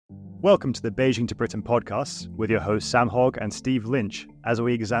Welcome to the Beijing to Britain podcast with your hosts Sam Hogg and Steve Lynch as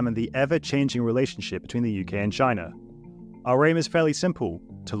we examine the ever-changing relationship between the UK and China. Our aim is fairly simple: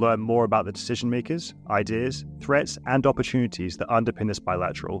 to learn more about the decision-makers, ideas, threats and opportunities that underpin this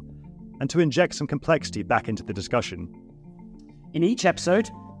bilateral, and to inject some complexity back into the discussion. In each episode,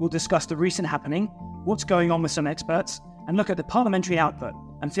 we'll discuss the recent happening, what's going on with some experts, and look at the parliamentary output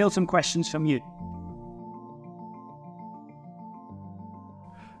and field some questions from you.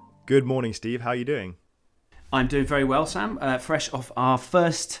 Good morning, Steve. How are you doing? I'm doing very well, Sam. Fresh off our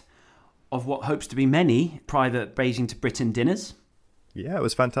first of what hopes to be many private Beijing to Britain dinners. Yeah, it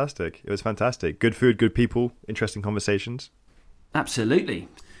was fantastic. Good food, good people, interesting conversations. Absolutely.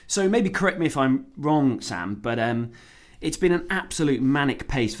 So maybe correct me if I'm wrong, Sam, but it's been an absolute manic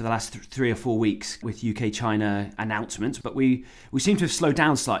pace for the last 3 or 4 weeks with UK-China announcements, but we seem to have slowed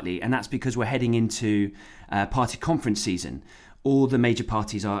down slightly, and that's because we're heading into party conference season. All the major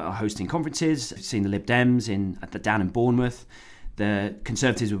parties are hosting conferences. I've seen the Lib Dems down in Bournemouth, the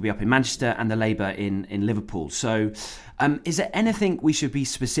Conservatives will be up in Manchester, and the Labour in Liverpool. So is there anything we should be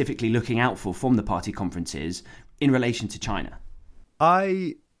specifically looking out for from the party conferences in relation to China?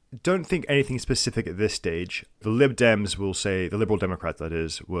 I don't think anything specific at this stage. The Lib Dems will say, the Liberal Democrats that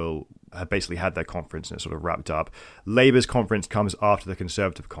is, will have basically had their conference and it's sort of wrapped up. Labour's conference comes after the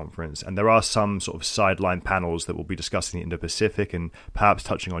Conservative conference, and there are some sort of sideline panels that will be discussing the Indo-Pacific and perhaps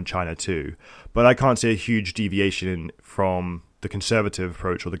touching on China too. But I can't see a huge deviation from the Conservative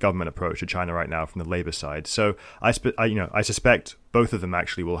approach or the government approach to China right now from the Labour side. So I suspect both of them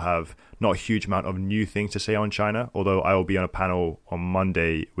actually will have not a huge amount of new things to say on China, although I will be on a panel on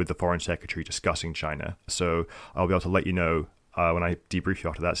Monday with the Foreign Secretary discussing China. So I'll be able to let you know when I debrief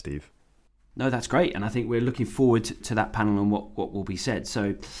you after that, Steve. No, that's great. And I think we're looking forward to that panel and what will be said.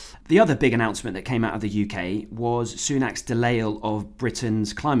 So the other big announcement that came out of the UK was Sunak's delayal of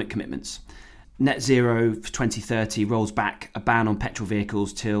Britain's climate commitments. Net zero for 2030 rolls back a ban on petrol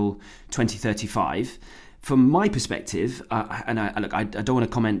vehicles till 2035. From my perspective, I don't want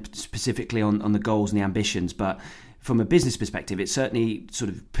to comment specifically on the goals and the ambitions, but from a business perspective, it certainly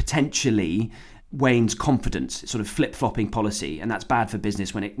sort of potentially wanes confidence. It's sort of flip-flopping policy, and that's bad for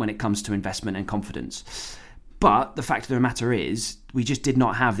business when it comes to investment and confidence. But the fact of the matter is, we just did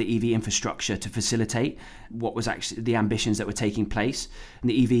not have the EV infrastructure to facilitate what was actually the ambitions that were taking place, and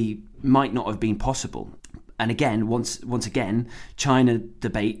the EV might not have been possible. And again, once again, China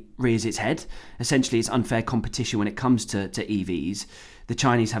debate rears its head. Essentially, it's unfair competition when it comes to EVs. The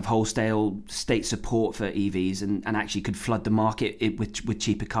Chinese have wholesale state support for EVs and actually could flood the market with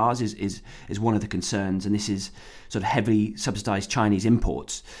cheaper cars is one of the concerns. And this is sort of heavily subsidised Chinese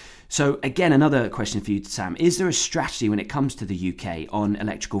imports. So again, another question for you, Sam. Is there a strategy when it comes to the UK on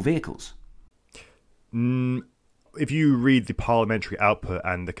electrical vehicles? If you read the parliamentary output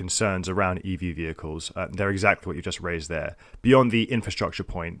and the concerns around EV vehicles, they're exactly what you just raised there. Beyond the infrastructure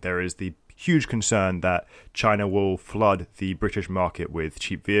point, there is the huge concern that China will flood the British market with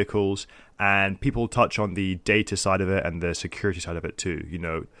cheap vehicles, and people touch on the data side of it and the security side of it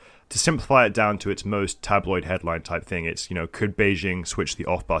too. To simplify it down to its most tabloid headline type thing, it's, could Beijing switch the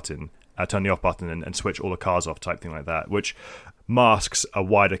off button, turn the off button and switch all the cars off type thing like that, which masks a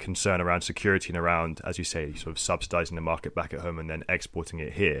wider concern around security and around, as you say, sort of subsidizing the market back at home and then exporting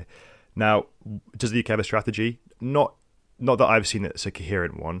it here. Now, does the UK have a strategy? Not that I've seen that's a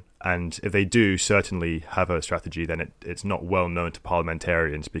coherent one. And if they do certainly have a strategy, then it's not well known to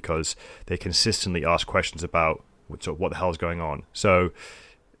parliamentarians because they consistently ask questions about what the hell is going on. So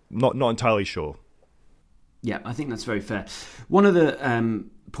not entirely sure. Yeah, I think that's very fair. One of the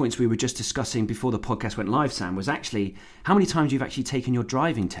points we were just discussing before the podcast went live, Sam, was actually how many times you've actually taken your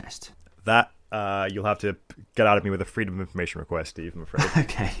driving test. That you'll have to get out of me with a freedom of information request, Steve, I'm afraid.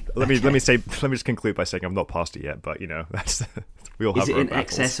 Okay. Let me just conclude by saying I've not passed it yet, but that's we all have. Is it our own in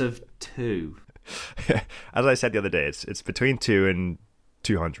battles. excess of 2? As I said the other day, it's between 2 and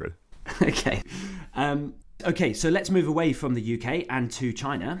 200. Okay. Okay, so let's move away from the UK and to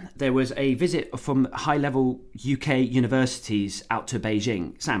China. There was a visit from high-level UK universities out to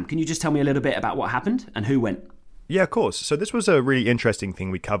Beijing. Sam, can you just tell me a little bit about what happened and who went? Yeah, of course. So this was a really interesting thing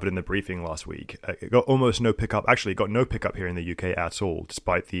we covered in the briefing last week. It got almost no pickup. Actually, it got no pickup here in the UK at all,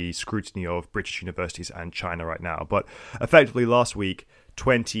 despite the scrutiny of British universities and China right now. But effectively last week,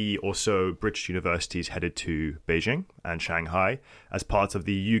 20 or so British universities headed to Beijing and Shanghai as part of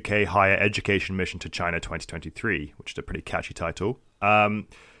the UK Higher Education Mission to China 2023, which is a pretty catchy title. It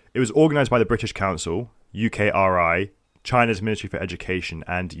was organised by the British Council, UKRI, China's Ministry for Education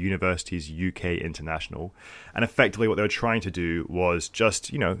and Universities UK International. And effectively what they were trying to do was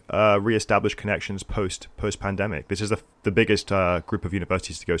just, re-establish connections post-pandemic. This is the biggest group of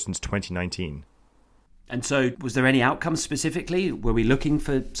universities to go since 2019. And so was there any outcomes specifically? Were we looking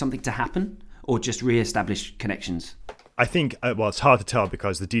for something to happen or just re-establish connections? I think, it's hard to tell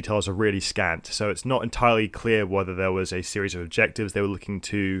because the details are really scant. So it's not entirely clear whether there was a series of objectives they were looking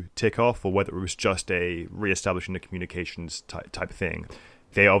to tick off or whether it was just a re-establishing the communications type thing.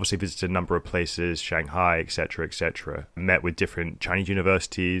 They obviously visited a number of places, Shanghai, etc., met with different Chinese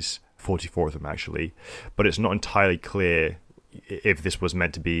universities, 44 of them actually. But it's not entirely clear if this was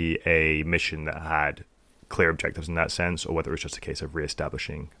meant to be a mission that had clear objectives in that sense or whether it was just a case of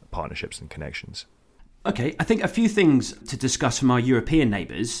re-establishing partnerships and connections. Okay, I think a few things to discuss from our European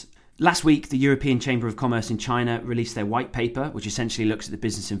neighbours. Last week, the European Chamber of Commerce in China released their white paper, which essentially looks at the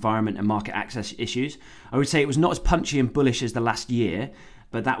business environment and market access issues. I would say it was not as punchy and bullish as the last year,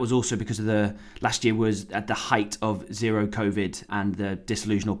 but that was also because of last year was at the height of zero COVID and the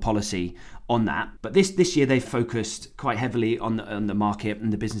disillusional policy on that. But this year, they focused quite heavily on the market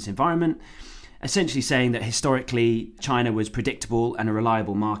and the business environment, essentially saying that historically, China was predictable and a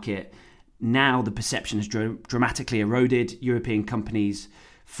reliable market. Now the perception has dramatically eroded. European companies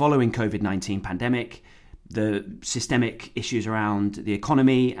following COVID-19 pandemic, the systemic issues around the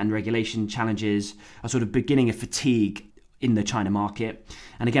economy and regulation challenges are sort of beginning a fatigue in the China market.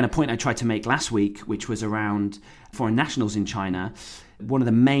 And again, a point I tried to make last week, which was around foreign nationals in China. One of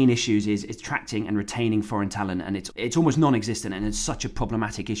the main issues is attracting and retaining foreign talent, and it's almost non-existent, and it's such a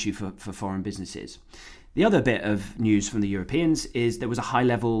problematic issue for foreign businesses. The other bit of news from the Europeans is there was a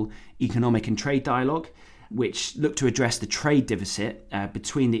high-level economic and trade dialogue which looked to address the trade deficit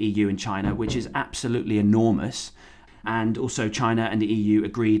between the EU and China, which is absolutely enormous. And also China and the EU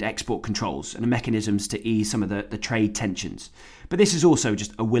agreed export controls and mechanisms to ease some of the trade tensions. But this is also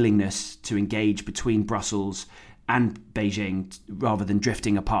just a willingness to engage between Brussels and Beijing rather than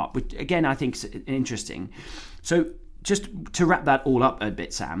drifting apart, which again I think is interesting. So just to wrap that all up a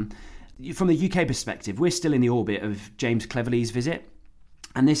bit, Sam, from the UK perspective, we're still in the orbit of James Cleverly's visit.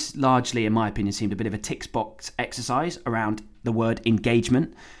 And this largely, in my opinion, seemed a bit of a tick box exercise around the word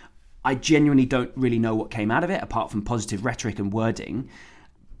engagement. I genuinely don't really know what came out of it, apart from positive rhetoric and wording.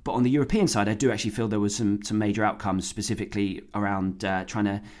 But on the European side, I do actually feel there was some major outcomes, specifically around trying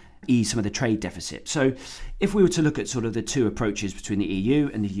to ease some of the trade deficit. So if we were to look at sort of the two approaches between the EU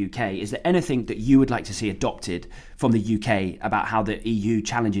and the UK, is there anything that you would like to see adopted from the UK about how the EU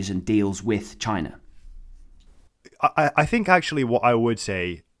challenges and deals with China? I think actually what I would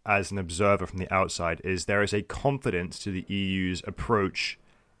say as an observer from the outside is there is a confidence to the EU's approach,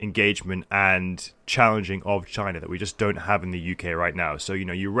 engagement and challenging of China that we just don't have in the UK right now. So,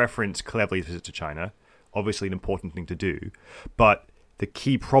 you reference Cleverly's visit to China, obviously an important thing to do, but the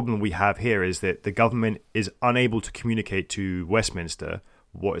key problem we have here is that the government is unable to communicate to Westminster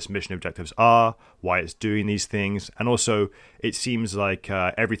what its mission objectives are, why it's doing these things, and also it seems like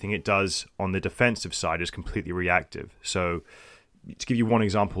everything it does on the defensive side is completely reactive. So to give you one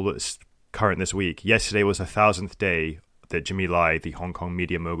example that's current this week, yesterday was the 1,000th day that Jimmy Lai, the Hong Kong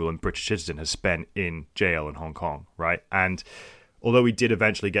media mogul and British citizen, has spent in jail in Hong Kong, right? And although we did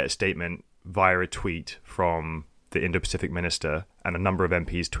eventually get a statement via a tweet from the Indo-Pacific minister, and a number of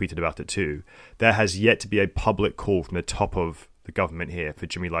MPs tweeted about it too, there has yet to be a public call from the top of the government here for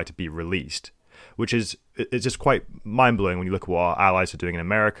Jimmy Lai to be released, which is it's just quite mind-blowing when you look at what our allies are doing in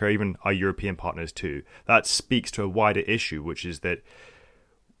America, even our European partners too. That speaks to a wider issue, which is that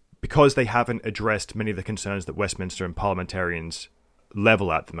because they haven't addressed many of the concerns that Westminster and parliamentarians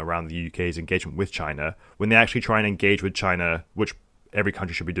level at them around the UK's engagement with China, when they actually try and engage with China, which every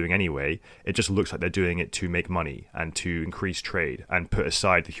country should be doing anyway, it just looks like they're doing it to make money and to increase trade and put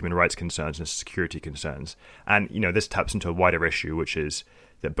aside the human rights concerns and security concerns. And, this taps into a wider issue, which is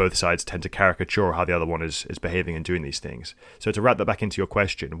that both sides tend to caricature how the other one is behaving and doing these things. So to wrap that back into your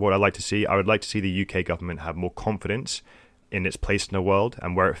question, what I'd like to see, I would like to see the UK government have more confidence in its place in the world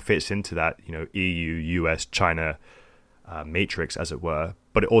and where it fits into that, EU, US, China matrix, as it were.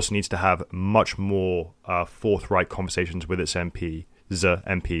 But it also needs to have much more forthright conversations with its MPs,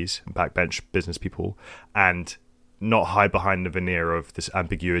 backbench business people, and not hide behind the veneer of this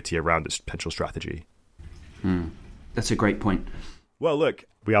ambiguity around its potential strategy. That's a great point. Well, look,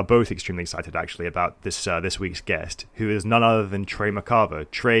 we are both extremely excited, actually, about this week's guest, who is none other than Trey McCarver.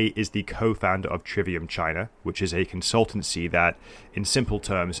 Trey is the co-founder of Trivium China, which is a consultancy that, in simple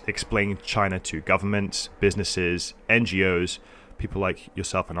terms, explains China to governments, businesses, NGOs, people like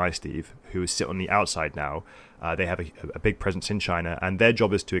yourself and I, Steve, who sit on the outside now. They have a big presence in China, and their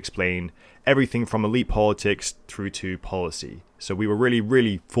job is to explain everything from elite politics through to policy. So we were really,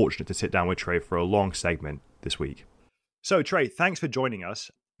 really fortunate to sit down with Trey for a long segment this week. So Trey, thanks for joining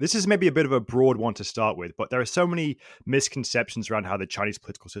us. This is maybe a bit of a broad one to start with, but there are so many misconceptions around how the Chinese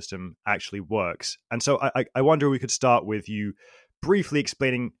political system actually works. And so I wonder if we could start with you briefly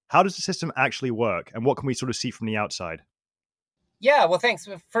explaining how does the system actually work and what can we sort of see from the outside? Yeah, well, thanks.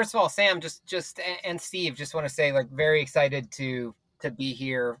 First of all, Sam, and Steve, just want to say, like, very excited to be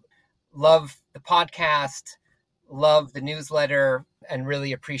here. Love the podcast, love the newsletter, and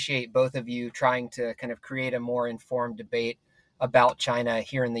really appreciate both of you trying to kind of create a more informed debate about China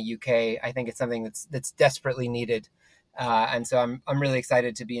here in the UK. I think it's something that's desperately needed, and so I'm really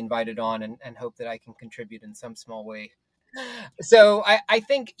excited to be invited on and hope that I can contribute in some small way. So I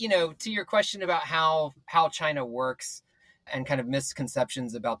think, to your question about how China works and kind of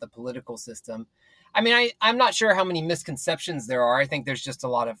misconceptions about the political system. I mean, I'm not sure how many misconceptions there are. I think there's just a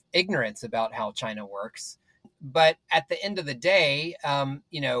lot of ignorance about how China works. But at the end of the day,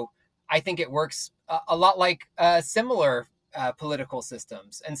 I think it works a lot like similar political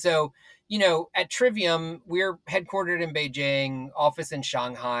systems. And so, at Trivium, we're headquartered in Beijing, office in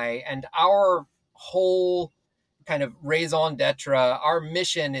Shanghai, and our whole kind of raison d'etre, our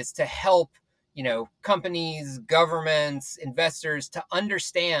mission is to help companies, governments, investors to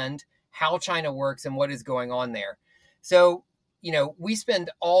understand how China works and what is going on there. So, we spend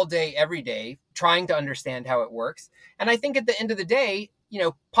all day, every day trying to understand how it works. And I think at the end of the day,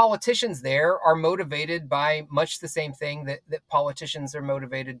 politicians there are motivated by much the same thing that politicians are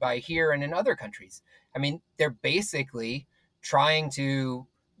motivated by here and in other countries. I mean, they're basically trying to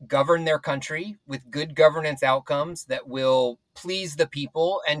govern their country with good governance outcomes that will please the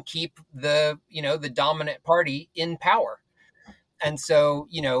people and keep the dominant party in power. And so,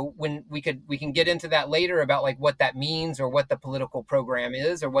 when we can get into that later about like what that means or what the political program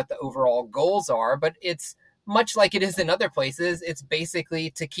is or what the overall goals are, but it's much like it is in other places. It's basically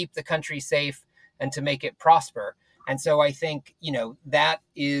to keep the country safe and to make it prosper. And so I think, that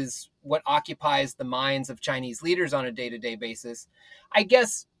is what occupies the minds of Chinese leaders on a day-to-day basis. I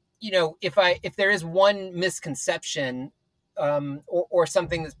guess, if there is one misconception or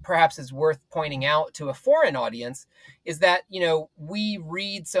something that perhaps is worth pointing out to a foreign audience is that, we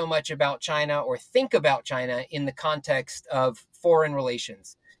read so much about China or think about China in the context of foreign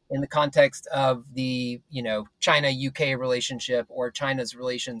relations, in the context of the, China-UK relationship or China's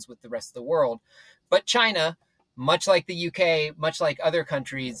relations with the rest of the world. But China, much like the UK, much like other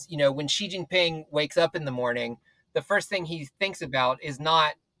countries, when Xi Jinping wakes up in the morning, the first thing he thinks about is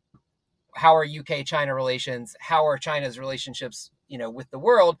not how are UK-China relations, how are China's relationships, with the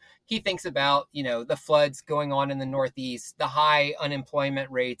world. He thinks about, the floods going on in the Northeast, the high unemployment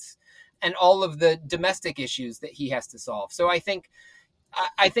rates, and all of the domestic issues that he has to solve. So I think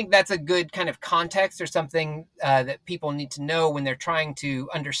that's a good kind of context or something that people need to know when they're trying to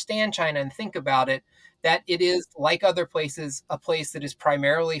understand China and think about it, that it is, like other places, a place that is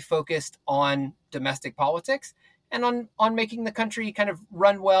primarily focused on domestic politics and on making the country kind of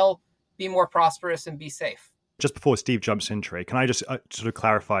run well, be more prosperous, and be safe. Just before Steve jumps in, Trey, can I just sort of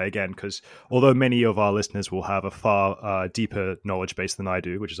clarify again? Because although many of our listeners will have a far deeper knowledge base than I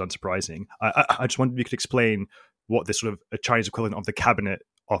do, which is unsurprising, I just wondered if you could explain what this sort of a Chinese equivalent of the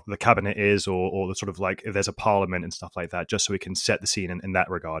cabinet is, or the sort of like if there's a parliament and stuff like that, just so we can set the scene in that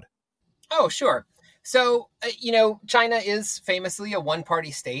regard. Oh, sure. So, China is famously a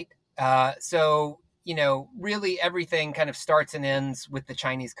one-party state. So, really everything kind of starts and ends with the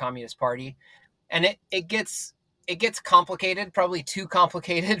Chinese Communist Party. And it gets complicated, probably too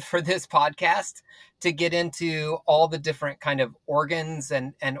complicated for this podcast to get into all the different kind of organs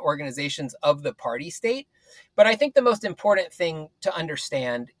and organizations of the party state. But I think the most important thing to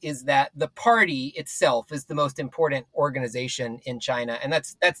understand is that the party itself is the most important organization in China. And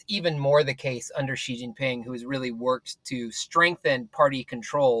that's even more the case under Xi Jinping, who has really worked to strengthen party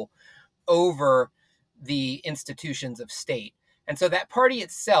control over the institutions of state. And so that party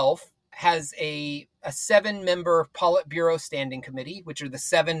itself has a 7-member Politburo Standing Committee, which are the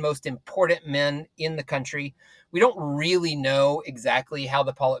 7 most important men in the country. We don't really know exactly how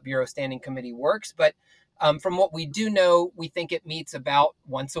the Politburo Standing Committee works, but from what we do know, we think it meets about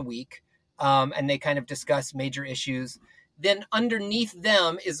once a week, and they kind of discuss major issues. Then underneath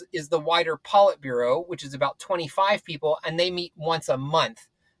them is the wider Politburo, which is about 25 people, and they meet once a month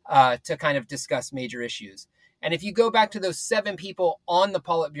to kind of discuss major issues. And if you go back to those 7 people on the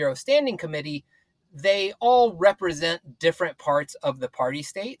Politburo Standing Committee, they all represent different parts of the party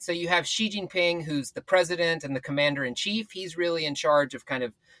state. So you have Xi Jinping, who's the president and the commander in chief. He's really in charge of kind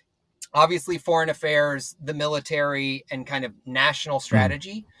of obviously foreign affairs, the military, and kind of national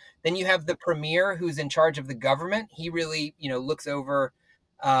strategy. Then you have the premier, who's in charge of the government. He really, looks over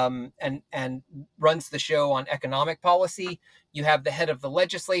and runs the show on economic policy. You have the head of the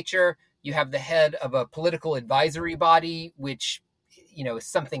legislature. You have the head of a political advisory body, which is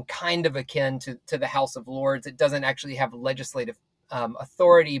something kind of akin to the House of Lords. It doesn't actually have legislative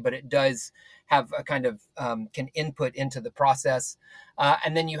authority, but it does have a kind of can input into the process.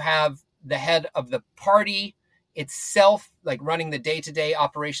 And then you have the head of the party itself, like running the day-to-day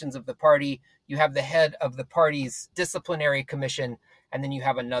operations of the party. You have the head of the party's disciplinary commission, and then you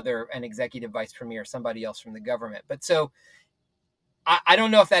have an executive vice premier, somebody else from the government. But so I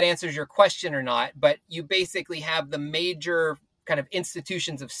don't know if that answers your question or not, but you basically have the major kind of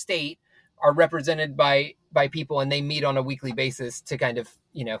institutions of state are represented by people, and they meet on a weekly basis to kind of,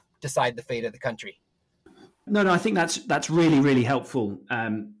 decide the fate of the country. No, I think that's really, really helpful,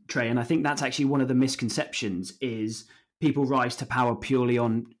 Trey. And I think that's actually one of the misconceptions is people rise to power purely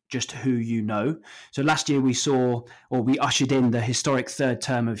on just who you know. So last year we ushered in the historic third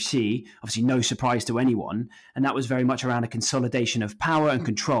term of Xi, obviously no surprise to anyone. And that was very much around a consolidation of power and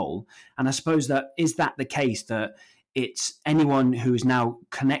control. And I suppose is that the case that it's anyone who is now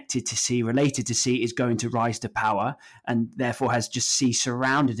connected to Xi, related to Xi, is going to rise to power, and therefore has just Xi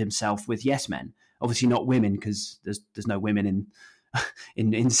surrounded himself with yes men. Obviously not women, because there's no women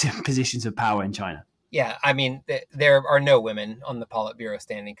in positions of power in China. Yeah, I mean, there are no women on the Politburo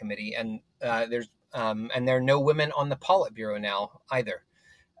Standing Committee, and there are no women on the Politburo now either,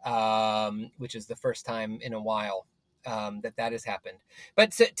 which is the first time in a while that has happened.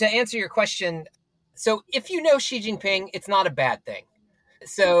 But to answer your question, so if you know Xi Jinping, it's not a bad thing.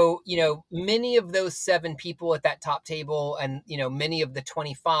 So, many of those 7 people at that top table and, many of the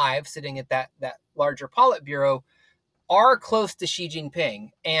 25 sitting at that larger Politburo are close to Xi Jinping,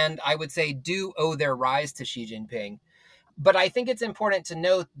 and I would say do owe their rise to Xi Jinping. But I think it's important to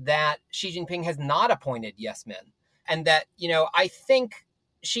note that Xi Jinping has not appointed yes men, and that, I think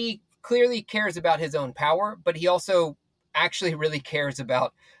Xi clearly cares about his own power, but he also actually really cares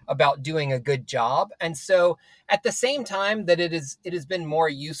about doing a good job. And so at the same time that it has been more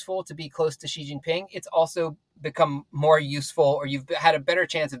useful to be close to Xi Jinping, it's also become more useful, or you've had a better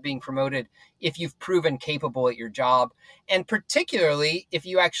chance of being promoted if you've proven capable at your job. And particularly if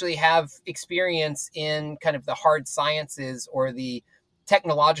you actually have experience in kind of the hard sciences or the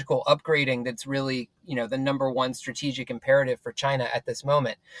technological upgrading that's really, the number one strategic imperative for China at this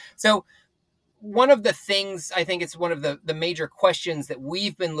moment. So one of the things, I think it's one of the major questions that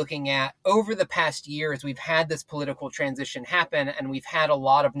we've been looking at over the past year as we've had this political transition happen, and we've had a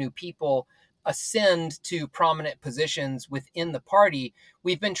lot of new people ascend to prominent positions within the party.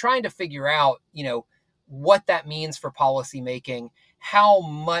 We've been trying to figure out, what that means for policymaking, how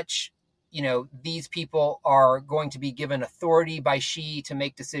much, these people are going to be given authority by Xi to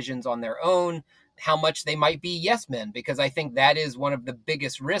make decisions on their own, how much they might be yes men, because I think that is one of the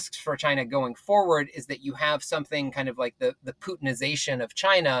biggest risks for China going forward, is that you have something kind of like the Putinization of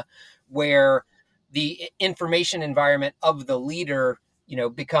China, where the information environment of the leader,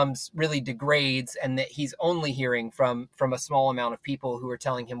 becomes really degrades, and that he's only hearing from a small amount of people who are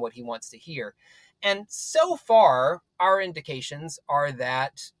telling him what he wants to hear. And so far, our indications are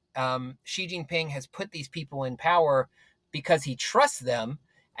that Xi Jinping has put these people in power because he trusts them.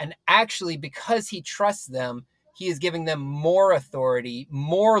 And actually, because he trusts them, he is giving them more authority,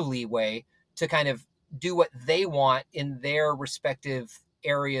 more leeway to kind of do what they want in their respective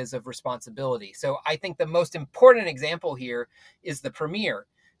areas of responsibility. So I think the most important example here is the premier.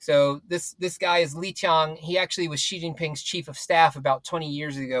 So this guy is Li Qiang. He actually was Xi Jinping's chief of staff about 20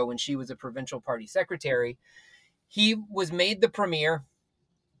 years ago when she was a provincial party secretary. He was made the premier,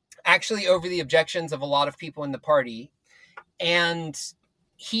 actually over the objections of a lot of people in the party. And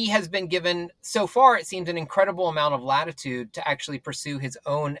he has been given, so far, it seems, an incredible amount of latitude to actually pursue his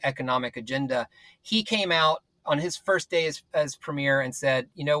own economic agenda. He came out on his first day as premier and said,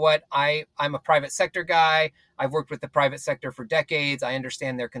 you know what, I'm a private sector guy. I've worked with the private sector for decades. I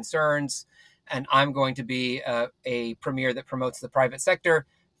understand their concerns, and I'm going to be a premier that promotes the private sector.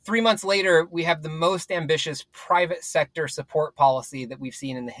 3 months later, we have the most ambitious private sector support policy that we've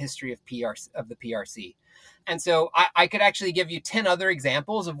seen in the history of the PRC. And so I could actually give you 10 other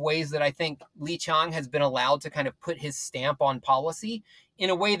examples of ways that I think Li Qiang has been allowed to kind of put his stamp on policy in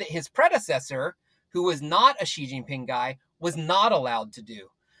a way that his predecessor, who was not a Xi Jinping guy, was not allowed to do.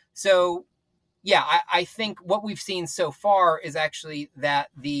 So yeah, I think what we've seen so far is actually that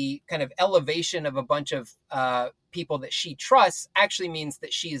the kind of elevation of a bunch of people that she trusts actually means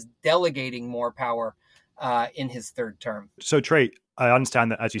that she is delegating more power in his third term. So, Trey, I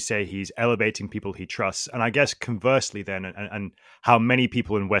understand that, as you say, he's elevating people he trusts. And I guess conversely, then, and how many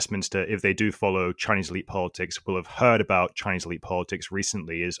people in Westminster, if they do follow Chinese elite politics, will have heard about Chinese elite politics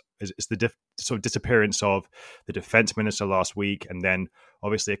recently is the sort of disappearance of the defense minister last week. And then,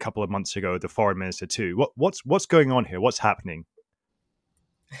 obviously, a couple of months ago, the foreign minister, too. What's going on here? What's happening?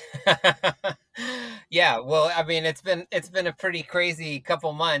 Yeah, well, I mean, it's been a pretty crazy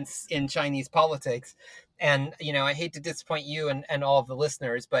couple months in Chinese politics. And, I hate to disappoint you and all of the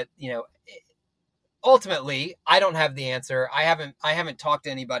listeners, but, ultimately, I don't have the answer. I haven't talked to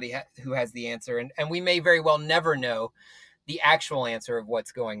anybody who has the answer. And we may very well never know the actual answer of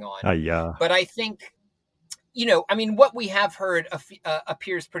what's going on. Yeah. But I think, I mean, what we have heard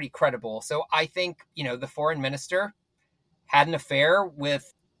appears pretty credible. So I think, the foreign minister had an affair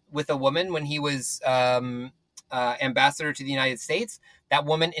with a woman when he was ambassador to the United States. That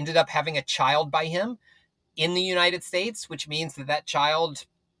woman ended up having a child by him in the United States, which means that child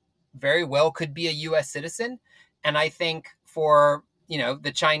very well could be a U.S. citizen. And I think for,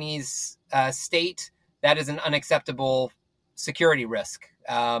 the Chinese state, that is an unacceptable security risk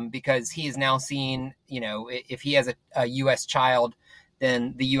because he is now seen, if he has a U.S. child,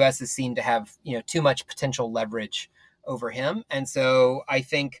 then the U.S. is seen to have, too much potential leverage over him. And so I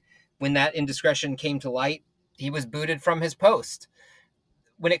think when that indiscretion came to light, he was booted from his post.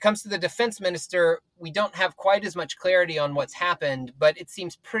 When it comes to the defense minister, we don't have quite as much clarity on what's happened, but it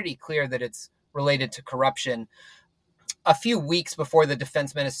seems pretty clear that it's related to corruption. A few weeks before the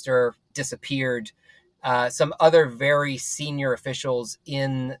defense minister disappeared, some other very senior officials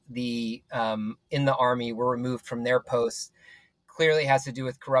in the army were removed from their posts. Clearly has to do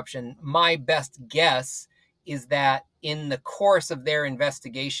with corruption. My best guess is that in the course of their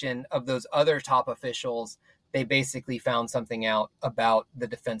investigation of those other top officials, they basically found something out about the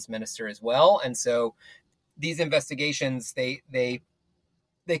defense minister as well. And so these investigations, they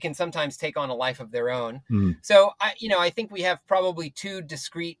can sometimes take on a life of their own. So I think we have probably two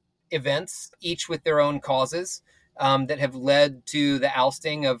discrete events, each with their own causes, that have led to the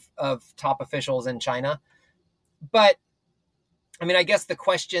ousting of top officials in China. But I mean, I guess the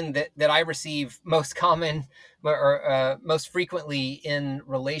question that I receive most common or most frequently in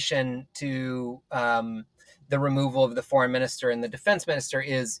relation to the removal of the foreign minister and the defense minister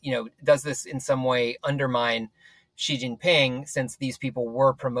is, does this in some way undermine Xi Jinping, since these people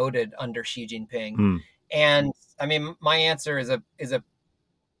were promoted under Xi Jinping? And I mean, my answer is a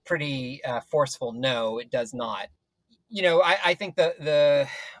pretty forceful no. It does not. I think the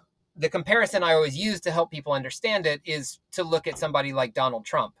comparison I always use to help people understand it is to look at somebody like Donald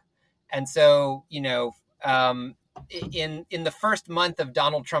Trump. And so, in the first month of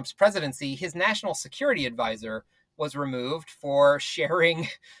Donald Trump's presidency, his national security advisor was removed for sharing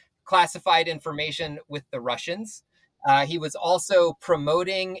classified information with the Russians. He was also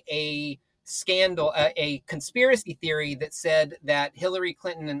promoting a scandal, a conspiracy theory that said that Hillary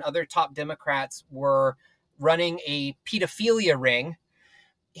Clinton and other top Democrats were running a pedophilia ring.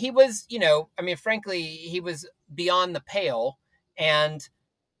 He was, frankly, he was beyond the pale. And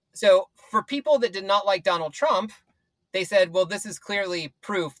so for people that did not like Donald Trump, they said, well, this is clearly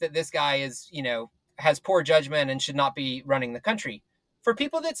proof that this guy is, has poor judgment and should not be running the country. For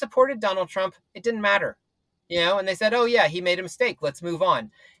people that supported Donald Trump, it didn't matter, and they said, oh, yeah, he made a mistake. Let's move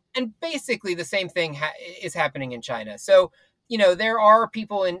on. And basically the same thing is happening in China. So, there are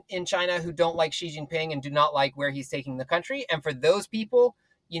people in China who don't like Xi Jinping and do not like where he's taking the country. And for those people,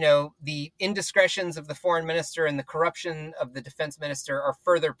 the indiscretions of the foreign minister and the corruption of the defense minister are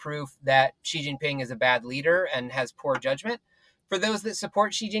further proof that Xi Jinping is a bad leader and has poor judgment. For those that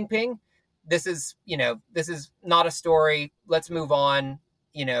support Xi Jinping, this is not a story. Let's move on,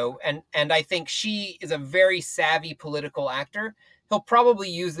 and I think Xi is a very savvy political actor. He'll probably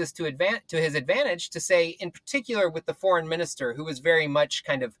use this to his advantage to say, in particular with the foreign minister, who was very much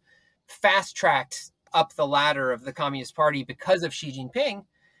kind of fast-tracked up the ladder of the Communist Party because of Xi Jinping.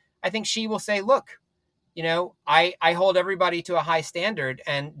 I think Xi will say, look, I hold everybody to a high standard.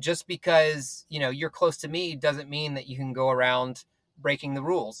 And just because, you're close to me doesn't mean that you can go around breaking the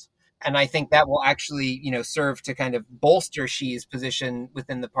rules. And I think that will actually, serve to kind of bolster Xi's position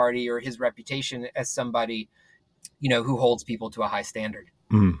within the party or his reputation as somebody, who holds people to a high standard.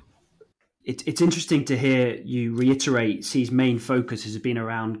 It's interesting to hear you reiterate Xi's main focus has been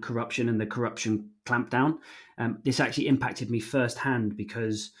around corruption and the corruption clampdown. This actually impacted me firsthand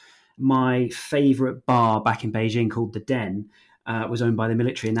because my favorite bar back in Beijing, called The Den, was owned by the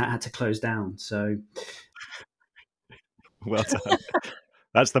military, and that had to close down. So, well done.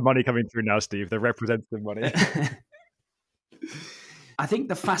 That's the money coming through now, Steve. The representative money. I think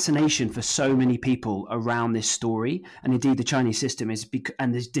the fascination for so many people around this story, and indeed the Chinese system,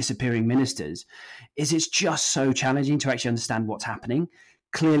 and these disappearing ministers, is it's just so challenging to actually understand what's happening.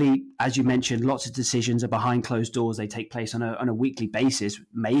 Clearly, as you mentioned, lots of decisions are behind closed doors. They take place on a weekly basis,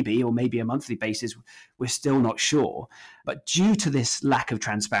 maybe, or maybe a monthly basis. We're still not sure. But due to this lack of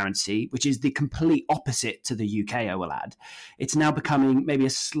transparency, which is the complete opposite to the UK, I will add, it's now becoming maybe a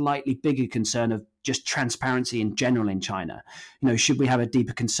slightly bigger concern of just transparency in general in China. Should we have a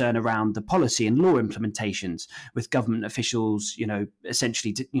deeper concern around the policy and law implementations with government officials,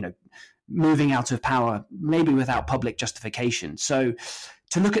 essentially, moving out of power, maybe without public justification? So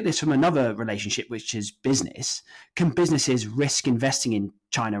to look at this from another relationship, which is business, can businesses risk investing in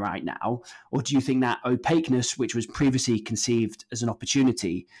China right now? Or do you think that opaqueness, which was previously conceived as an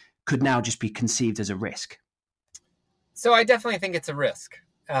opportunity, could now just be conceived as a risk? So I definitely think it's a risk.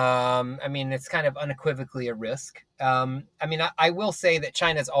 It's kind of unequivocally a risk. I will say that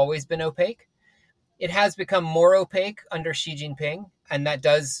China's always been opaque. It has become more opaque under Xi Jinping, and that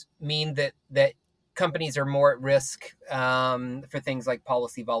does mean that companies are more at risk for things like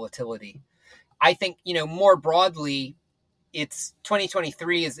policy volatility. I think, more broadly, it's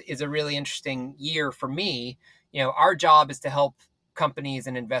 2023 is a really interesting year for me. Our job is to help companies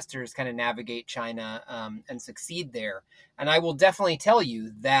and investors kind of navigate China and succeed there. And I will definitely tell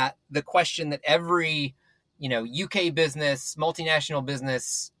you that the question that every, UK business, multinational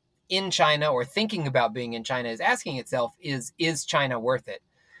business in China or thinking about being in China is asking itself is China worth it?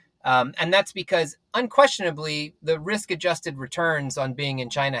 And that's because unquestionably, the risk-adjusted returns on being in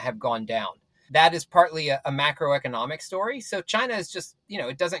China have gone down. That is partly a macroeconomic story. So China is just,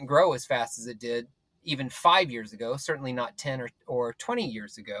 it doesn't grow as fast as it did even 5 years ago, certainly not 10 or 20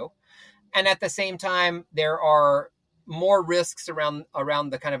 years ago. And at the same time, there are more risks around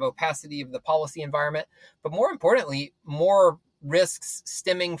the kind of opacity of the policy environment, but more importantly, more risks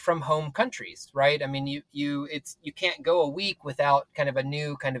stemming from home countries, right? I mean, you can't go a week without kind of a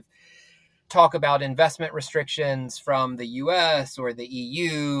new kind of talk about investment restrictions from the US or the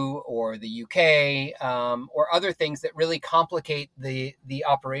EU or the UK or other things that really complicate the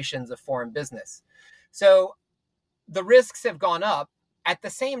operations of foreign business. So the risks have gone up. At the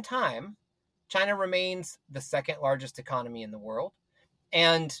same time, China remains the second largest economy in the world.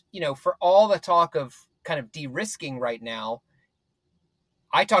 And, for all the talk of kind of de-risking right now,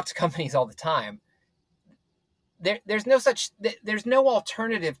 I talk to companies all the time. There's no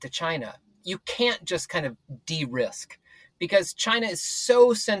alternative to China. You can't just kind of de-risk because China is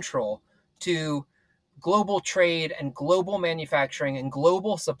so central to global trade and global manufacturing and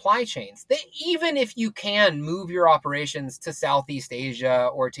global supply chains that even if you can move your operations to Southeast Asia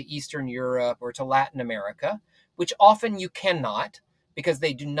or to Eastern Europe or to Latin America, which often you cannot because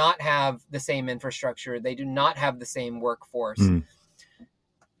they do not have the same infrastructure, they do not have the same workforce.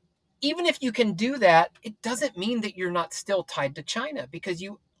 Even if you can do that, it doesn't mean that you're not still tied to China because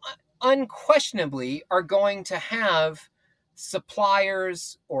you unquestionably are going to have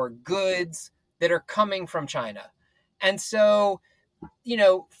suppliers or goods that are coming from China. And so,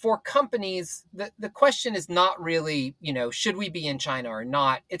 for companies, the question is not really, should we be in China or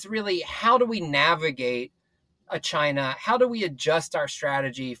not? It's really, how do we navigate a China? How do we adjust our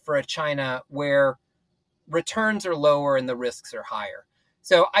strategy for a China where returns are lower and the risks are higher?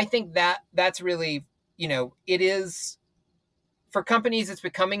 So I think that's really, it is, for companies, it's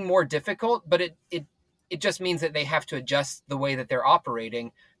becoming more difficult, but it just means that they have to adjust the way that they're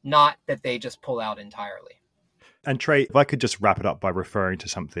operating, not that they just pull out entirely. And Trey, if I could just wrap it up by referring to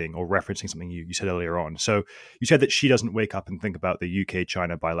something or referencing something you said earlier on. So you said that she doesn't wake up and think about the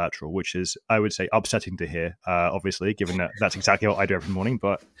UK-China bilateral, which is, I would say, upsetting to hear, obviously, given that that's exactly what I do every morning,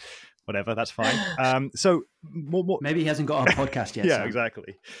 but whatever, that's fine. So more... Maybe he hasn't got our podcast yet. Yeah, so.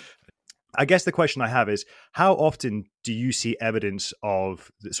 Exactly. I guess the question I have is, how often do you see evidence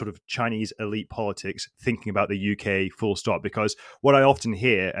of the sort of Chinese elite politics thinking about the UK full stop? Because what I often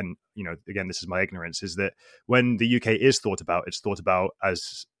hear, and again, this is my ignorance, is that when the UK is thought about, it's thought about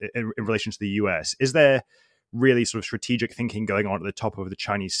as in relation to the US. Is there really sort of strategic thinking going on at the top of the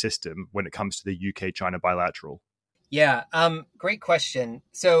Chinese system when it comes to the UK-China bilateral? Yeah, great question.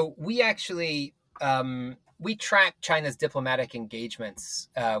 So we actually... we track China's diplomatic engagements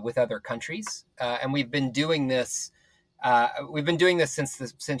with other countries, and we've been doing this.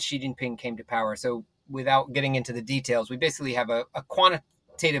 Since Xi Jinping came to power. So, without getting into the details, we basically have a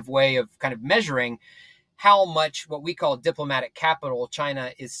quantitative way of kind of measuring how much what we call diplomatic capital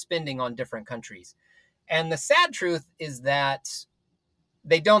China is spending on different countries. And the sad truth is that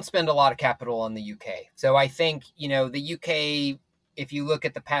they don't spend a lot of capital on the UK. So I think, the UK, if you look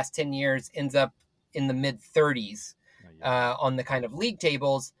at the past 10 years, ends up in the mid 30s on the kind of league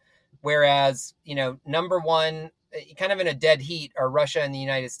tables. Whereas, number one, kind of in a dead heat are Russia and the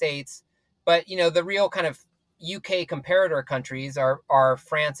United States. But, the real kind of UK comparator countries are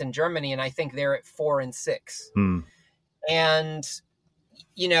France and Germany. And I think they're at 4 and 6. And,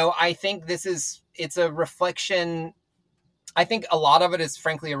 I think it's a reflection. I think a lot of it is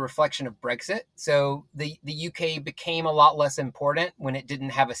frankly a reflection of Brexit. So the UK became a lot less important when it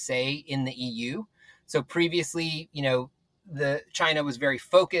didn't have a say in the EU. So previously, China was very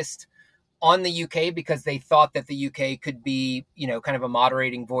focused on the UK because they thought that the UK could be, kind of a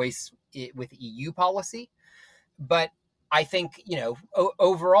moderating voice with EU policy. But I think,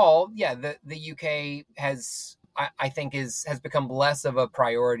 overall, the UK has become less of a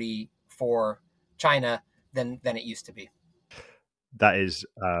priority for China than it used to be. That is...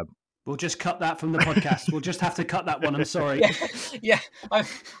 We'll just cut that from the podcast. We'll just have to cut that one. I'm sorry. Yeah.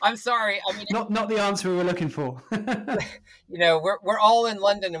 I'm sorry. I mean, not the answer we were looking for. We're all in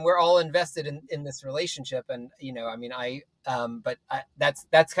London and we're all invested in this relationship. And,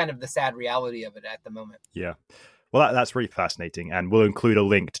 that's kind of the sad reality of it at the moment. Yeah. Well, that's really fascinating. And we'll include a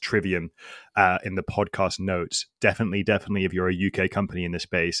link to Trivium in the podcast notes. Definitely, if you're a UK company in this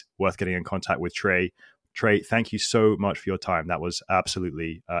space, worth getting in contact with Trey. Trey, thank you so much for your time. That was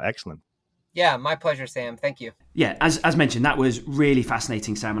absolutely excellent. Yeah, my pleasure, Sam. Thank you. Yeah, as mentioned, that was really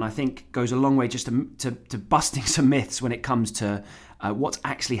fascinating, Sam, and I think goes a long way just to busting some myths when it comes to what's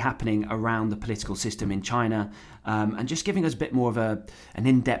actually happening around the political system in China, and just giving us a bit more of an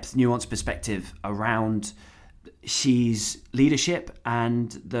in-depth, nuanced perspective around Xi's leadership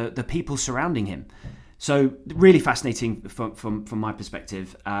and the people surrounding him. So really fascinating from my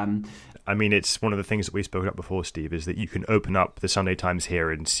perspective. It's one of the things that we spoke about before, Steve, is that you can open up the Sunday Times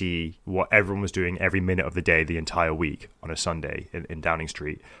here and see what everyone was doing every minute of the day, the entire week on a Sunday in Downing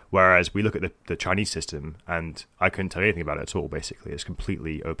Street. Whereas we look at the Chinese system and I couldn't tell you anything about it at all, basically. It's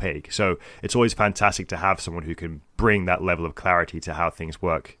completely opaque. So it's always fantastic to have someone who can bring that level of clarity to how things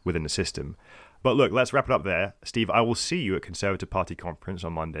work within the system. But look, let's wrap it up there. Steve, I will see you at Conservative Party Conference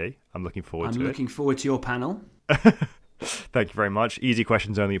on Monday. I'm looking forward to it. I'm looking forward to your panel. Thank you very much. Easy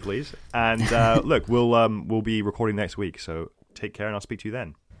questions only, please. And look, we'll be recording next week. So take care and I'll speak to you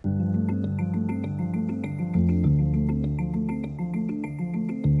then.